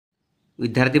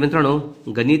विद्यार्थी मित्रांनो,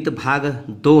 गणित भाग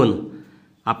 2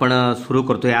 आपण सुरू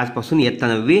करतोय आजपासून इयत्ता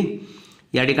 9वी।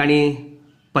 या ठिकाणी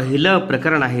पहिलं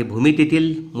प्रकरण आहे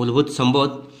भूमितीतील मूलभूत संबोध,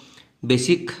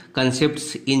 बेसिक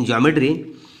कन्सेप्ट्स इन जॉमेट्री।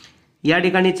 या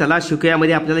ठिकाणी चला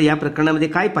शिकूयामध्ये आपल्याला या प्रकरणामध्ये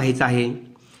काय पाहायचं आहे।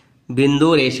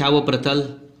 बिंदू, रेषा व प्रतल,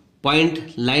 पॉइंट,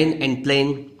 लाइन अँड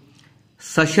प्लेन,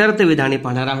 सशर्त विधाने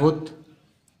पाहणार आहोत,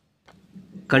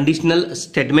 कंडिशनल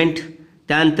स्टेटमेंट,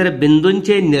 त्यानंतर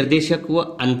बिंदूंचे निर्देशक व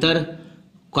अंतर,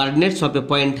 coordinates of A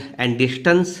point and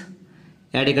distance,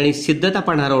 या ठिकाणी सिद्धता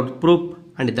पाहणार आहोत, प्रूफ,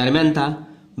 आणि दरम्यानता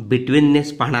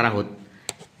बिटवीननेस पाहणार आहोत।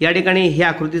 या ठिकाणी ही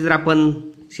आकृती जर आपण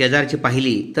शेजारची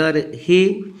पाहिली तर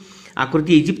ही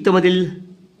आकृती इजिप्तमधील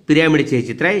पिरॅमिडचे हे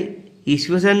चित्र आहे।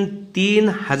 इसवी सन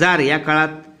 3000 या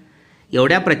काळात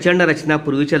एवढ्या प्रचंड रचना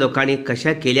पूर्वीच्या लोकांनी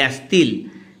कशा केल्या असतील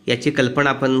याची कल्पना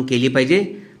आपण केली पाहिजे।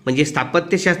 म्हणजे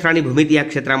स्थापत्यशास्त्र आणि भूमिती या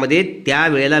क्षेत्रामध्ये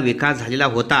त्यावेळेला विकास झालेला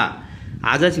होता।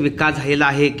 आजच विकास झालेला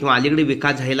आहे किंवा अलीकडे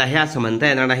विकास झालेला आहे असं म्हणता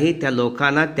येणार नाही। त्या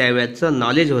लोकांना त्यावेळेचं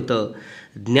नॉलेज होतं,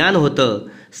 ज्ञान होतं।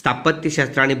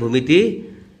 स्थापत्यशास्त्र आणि भूमिती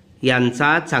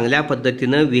यांचा चांगल्या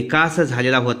पद्धतीनं विकास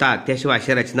झालेला होता, त्याशिवाय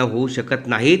अशा रचना होऊ शकत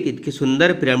नाहीत। इतकी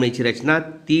सुंदर पिरॅमिडची रचना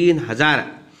 3000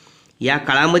 या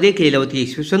काळामध्ये केली होती,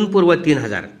 इसवी सन पूर्व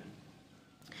 3000।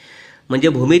 म्हणजे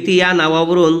भूमिती या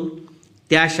नावावरून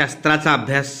त्या शास्त्राचा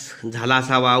अभ्यास झाला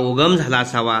असावा, उगम झाला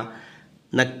असावा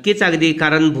नक्कीच अगदी।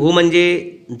 कारण भू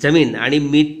म्हणजे जमीन आणि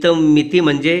मिती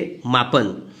म्हणजे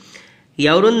मापन,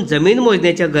 यावरून जमीन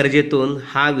मोजण्याच्या गरजेतून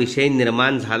हा विषय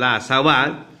निर्माण झाला असावा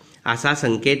असा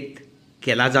संकेत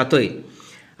केला जातोय।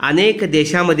 अनेक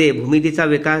देशामध्ये भूमितीचा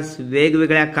विकास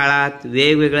वेगवेगळ्या काळात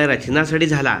वेगवेगळ्या रचनासाठी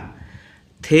झाला।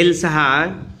 थेल्स हा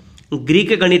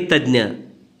ग्रीक गणितज्ञ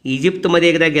इजिप्तमध्ये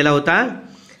एकदा गेला होता,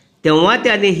 तेव्हा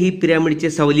त्याने ही पिरॅमिडची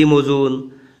सावली मोजून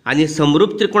आणि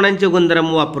समरूप त्रिकोणांचे गुणधर्म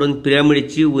वापरून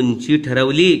पिरॅमिडची उंची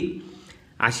ठरवली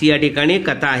अशी या ठिकाणी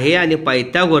कथा आहे। आणि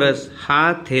पायथागोरस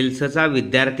हा थेल्सचा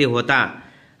विद्यार्थी होता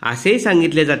असेही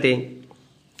सांगितले जाते।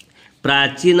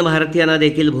 प्राचीन भारतीयांना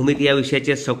देखील भूमिती या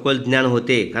विषयाचे सखोल ज्ञान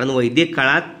होते, कारण वैदिक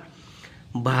काळात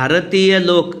भारतीय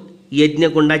लोक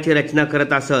यज्ञकुंडाची रचना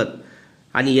करत असत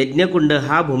आणि यज्ञकुंड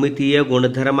हा भूमितीय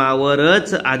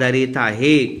गुणधर्मावरच आधारित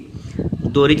आहे।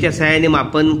 दोरीच्या सहाय्याने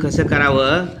मापन कसं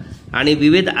करावं आणि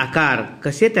विविध आकार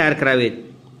कसे तयार करावेत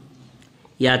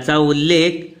याचा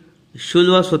उल्लेख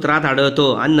शूल्व सूत्रात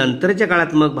आढळतो। आणि नंतरच्या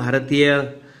काळात मग भारतीय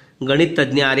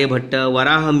गणितज्ञ आर्यभट्ट,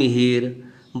 वराहमिहिर,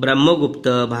 ब्रह्मगुप्त,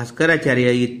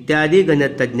 भास्कराचार्य इत्यादी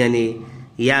गणितज्ञांनी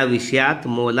या विषयात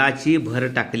मोलाची भर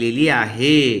टाकलेली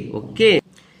आहे। Okay,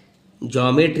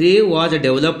 geometry was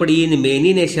developed in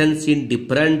many nations in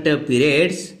different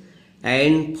periods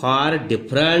and for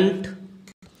different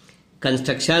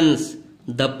constructions.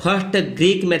 The first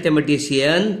Greek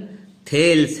mathematician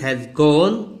Thales has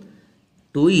gone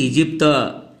to Egypt.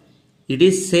 It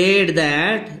is said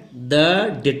that the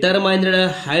determined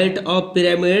height of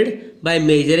pyramid by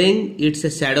measuring its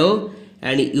shadow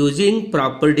and using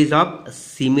properties of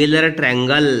similar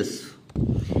triangles.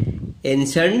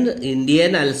 Ancient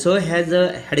Indian also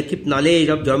had kept knowledge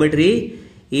of geometry.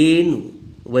 In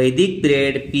Vedic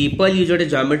period, people used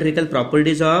geometrical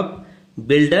properties of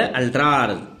build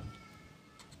altars.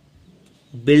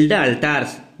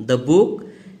 The book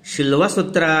Shilva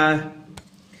Sutra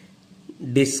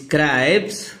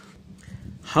describes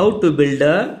how to build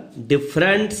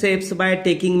different shapes by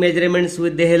taking measurements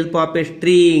with the help of a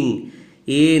string.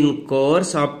 In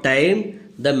course of time,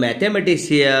 the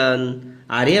mathematician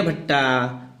Aryabhatta,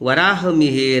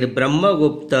 Varahamihir,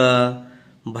 Brahmagupta,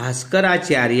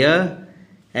 Bhaskaracharya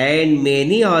and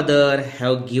many others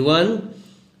have given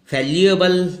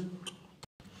valuable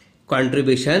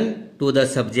contribution to the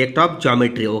subject of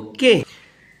geometry. Okay,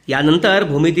 यानंतर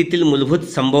भूमितीतील मूलभूत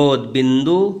संबोध,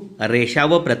 बिंदू, रेषा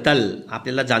व प्रतल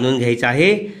आपल्याला जाणून घ्यायचं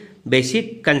आहे।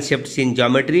 Basic concepts in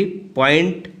geometry,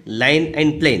 point, line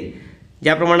and plain.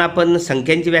 ज्याप्रमाणे आपण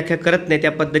संख्यांची व्याख्या करत नाही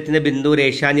त्या पद्धतीने बिंदू,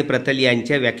 रेषा आणि प्रतल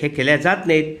यांच्या व्याख्या केल्या जात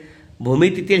नाहीत।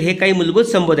 भूमितीतील हे काही मूलभूत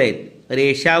संबोध आहेत।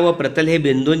 रेषा व प्रतल हे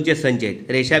बिंदूंचे संच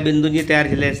आहेत। रेषा बिंदूंची तयार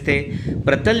झालेली असते,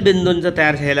 प्रतल बिंदूंचं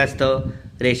तयार झालेलं असतं।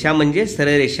 रेषा म्हणजे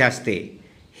सरळ रेषा असते,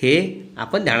 हे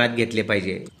आपण ध्यानात घेतले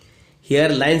पाहिजे।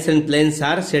 Here lines and planes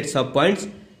R sets of points.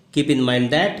 Keep in mind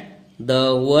that the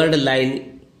word line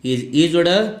is used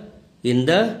in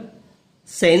the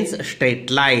sense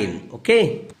straight line. Okay,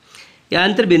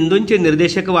 यानंतर बिंदूंचे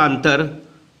निर्देशक व अंतर,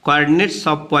 coordinates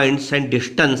of points and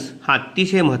distance हा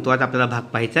अतिशय महत्त्वाचा आपल्याला भाग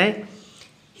पाहायचा आहे।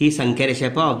 ही संख्यारेषा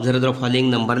पहा, observe the following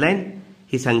number line.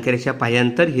 ही संख्यारेषा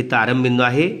पाहिल्यानंतर हिथं आरंभबिंदू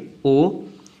आहे ओ,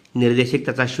 निर्देशक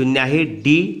त्याचा 0 आहे,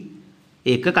 डी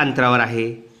एकक अंतरावर आहे,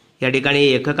 या ठिकाणी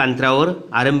एकक अंतरावर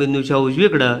आरंभबिंदूच्या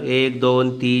उजवीकडं 1 2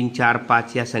 3 4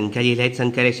 5 या संख्या लिहिल्या आहेत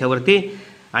संख्या रेषेवरती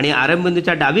आणि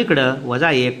आरंभबिंदूच्या डावीकडं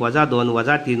 -1 -2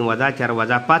 -3 -4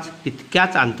 -5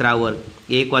 तितक्याच अंतरावर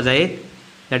 1 -1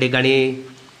 या ठिकाणी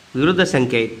विरुद्ध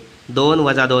संख्या आहेत 2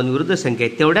 -2 विरुद्ध संख्या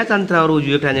आहेत तेवढ्याच अंतरावर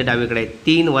उजवीकडे आणि डावीकडे आहेत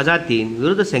 3 -3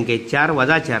 विरुद्ध संख्या आहेत 4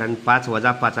 -4 आणि 5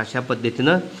 -5 अशा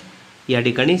पद्धतीनं या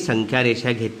ठिकाणी संख्या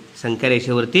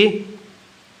रेषेवरती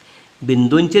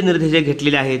बिंदूंचे निर्देशक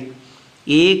घेतलेले आहेत.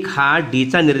 1 हा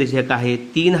डीचा निर्देशक आहे,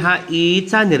 3 हा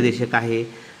ईचा निर्देशक आहे,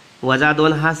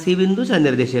 -2 हा सी बिंदूचा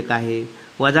निर्देशक आहे,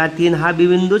 -3 हा बी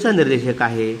बिंदूचा निर्देशक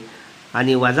आहे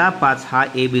आणि -5 हा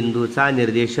ए बिंदूचा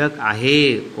निर्देशक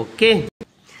आहे. ओके.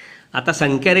 आता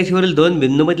संख्या रेषेवरील दोन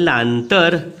बिंदूमधील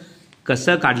अंतर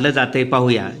कसं काढलं जातंय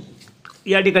पाहूया.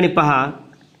 या ठिकाणी पहा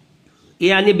ए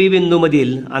आणि बी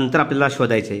बिंदूमधील अंतर आपल्याला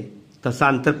शोधायचं आहे. तसं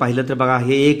अंतर पाहिलं तर बघा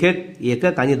हे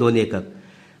एकक आणि 2 एकक.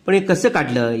 पण हे कसं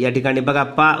काढलं या ठिकाणी बघा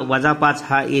 -5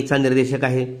 हा एचा निर्देशक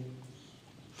आहे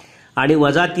आणि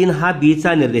 -3 हा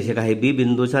बीचा निर्देशक आहे. बी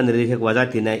बिंदूचा निर्देशक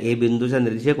 -3 आहे, ए बिंदूचा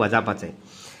निर्देशक -5 आहे.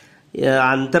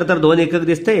 अंतर तर 2 एकक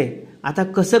दिसतंय. आता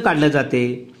कसं काढलं जाते.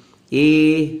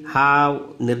 ए हा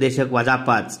निर्देशक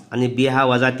 -5 आणि बी हा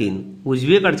 -3.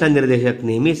 उजवीकडचा निर्देशक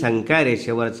नेहमी संख्या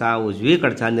रेषेवरचा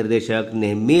उजवीकडचा निर्देशक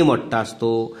नेहमी मोठा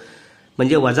असतो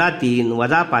म्हणजे -3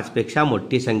 -5 पेक्षा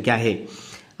मोठी संख्या आहे.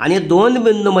 आणि 2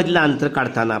 बिंदूमधील अंतर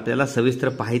काढताना आपल्याला सविस्तर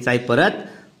पाहायचं आहे परत.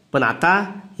 पण आता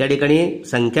या ठिकाणी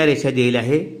संख्या रेषा दिलेली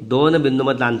आहे. 2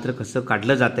 बिंदूमधलं अंतर कसं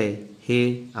काढलं जातंय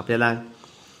हे आपल्याला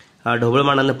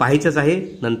ढोबळमानानं पाहायचंच आहे.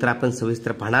 नंतर आपण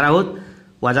सविस्तर पाहणार आहोत.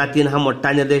 -3 हा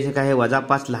मोठा निर्देशक आहे,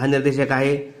 -5 लहान निर्देशक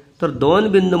आहे. तर 2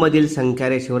 बिंदूमधील संख्या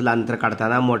रेषेवरील अंतर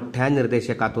काढताना मोठ्या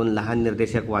निर्देशकातून लहान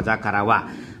निर्देशक वजा करावा.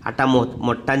 आता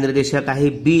मोठा निर्देशक आहे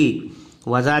बी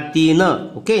 -3.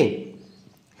 ओके.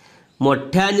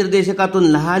 मोठ्या निर्देशकातून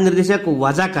लहान निर्देशक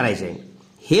वजा करायचे,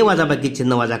 हे वजाबाकी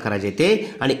चिन्ह वजा करायचे ते.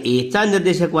 आणि एचा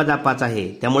निर्देशक -5 आहे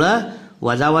त्यामुळं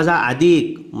वजा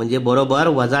अधिक म्हणजे बरोबर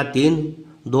 -3.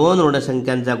 2 ऋण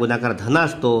संख्यांचा गुणाकार धन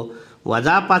असतो.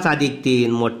 -5 अधिक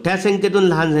 3 मोठ्या संख्येतून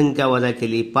लहान संख्या वजा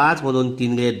केली 5 मधून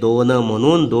 3 गेले 2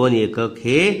 म्हणून 2 एकक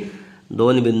हे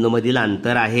 2 बिंदूमधील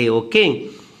अंतर आहे. ओके.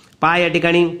 पहा या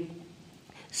ठिकाणी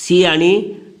सी आणि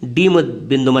डी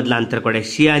बिंदूमधलं अंतर काढूया.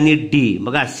 सी आणि डी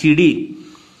बघा सीडी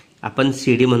आपण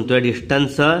सीडी म्हणतोय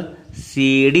डिस्टन्स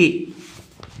सीडी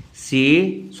सी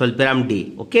स्वल्पविराम डी.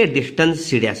 ओके. डिस्टन्स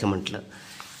सीडी असं म्हटलं.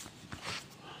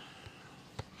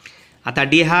 आता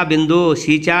डी हा बिंदू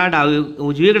सीच्या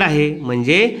उजवीकडे आहे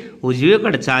म्हणजे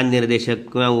उजवीकडचा निर्देशक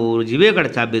किंवा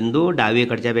उजवीकडचा बिंदू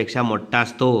डावीकडच्या पेक्षा मोठा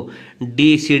असतो.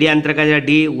 डी सीडी अंतराच्या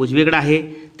डी उजवीकडे आहे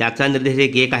त्याचा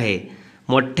निर्देशक 1 आहे.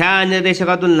 मोठ्या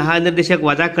निर्देशकातून लहान निर्देशक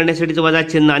वजा करण्यासाठीचं वजा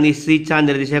चिन्ह आणि सीचा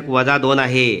निर्देशक -2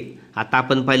 आहे. आता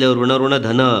आपण पाहिलं ऋण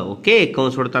धन. ओके.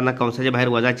 कंस सोडताना कंसाच्या बाहेर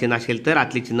वजा चिन्ह असेल तर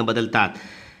आतली चिन्ह बदलतात.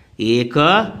 1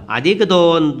 अधिक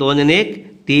 2 2 आणि 1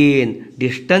 3.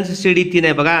 डिस्टन्स सीडी 3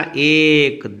 आहे बघा.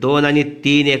 1 2 आणि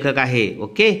 3 एकक आहे.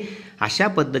 ओके. अशा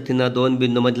पद्धतीनं 2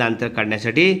 बिंदूमधलं अंतर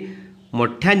काढण्यासाठी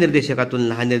मोठ्या निर्देशकातून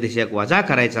लहान निर्देशक वजा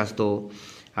करायचा असतो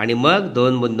आणि मग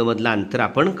 2 बिंदूमधलं अंतर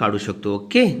आपण काढू शकतो.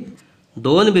 ओके.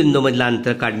 2 बिंदूमधलं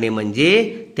अंतर काढणे म्हणजे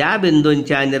त्या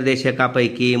बिंदूंच्या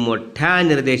निर्देशकापैकी मोठ्या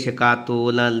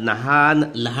निर्देशकातून लहान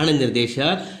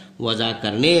निर्देशक वजा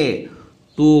करणे.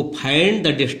 To find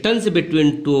the distance between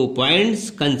 2 points,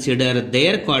 consider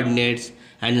their coordinates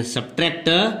and subtract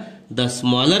the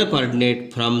smaller coordinate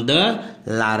from the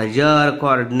larger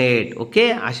coordinate. Okay.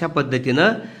 अशा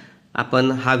पद्धतीनं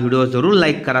आपण हा व्हिडिओ जरूर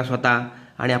लाईक करा स्वतः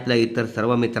आणि आपल्या इतर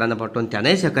सर्व मित्रांना पाठवून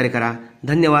त्यांनाही सहकार्य करा.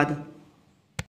 धन्यवाद.